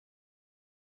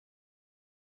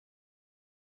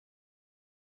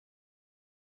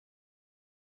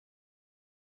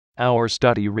Our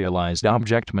study realized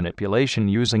object manipulation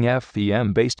using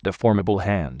FEM-based deformable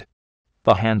hand.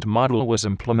 The hand model was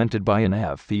implemented by an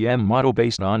FEM model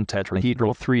based on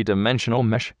tetrahedral three-dimensional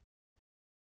mesh.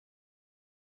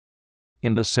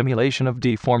 In the simulation of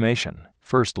deformation,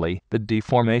 firstly, the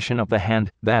deformation of the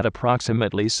hand that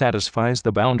approximately satisfies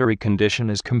the boundary condition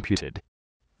is computed.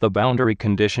 The boundary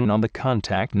condition on the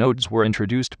contact nodes were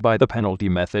introduced by the penalty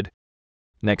method.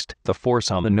 Next, the force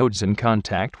on the nodes in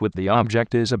contact with the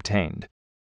object is obtained.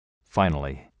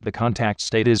 Finally, the contact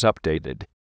state is updated.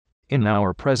 In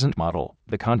our present model,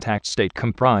 the contact state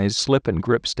comprises slip and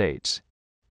grip states.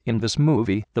 In this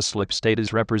movie, the slip state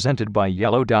is represented by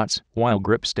yellow dots, while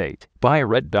grip state by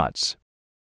red dots.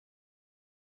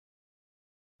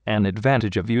 An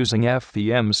advantage of using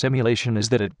FEM simulation is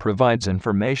that it provides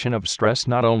information of stress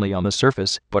not only on the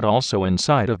surface, but also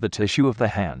inside of the tissue of the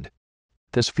hand.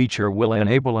 This feature will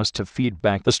enable us to feed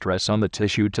back the stress on the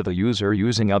tissue to the user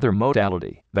using other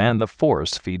modality than the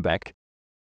force feedback.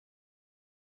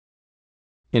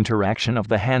 Interaction of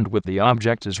the hand with the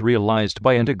object is realized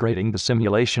by integrating the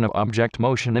simulation of object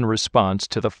motion in response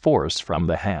to the force from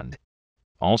the hand.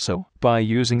 Also, by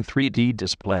using 3D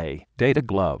display, data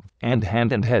glove, and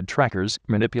hand and head trackers,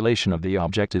 manipulation of the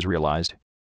object is realized.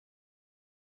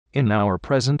 In our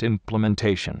present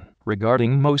implementation,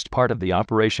 regarding most part of the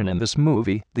operation in this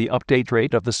movie, the update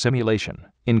rate of the simulation,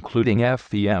 including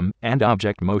FEM and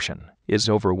object motion, is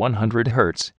over 100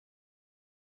 Hz.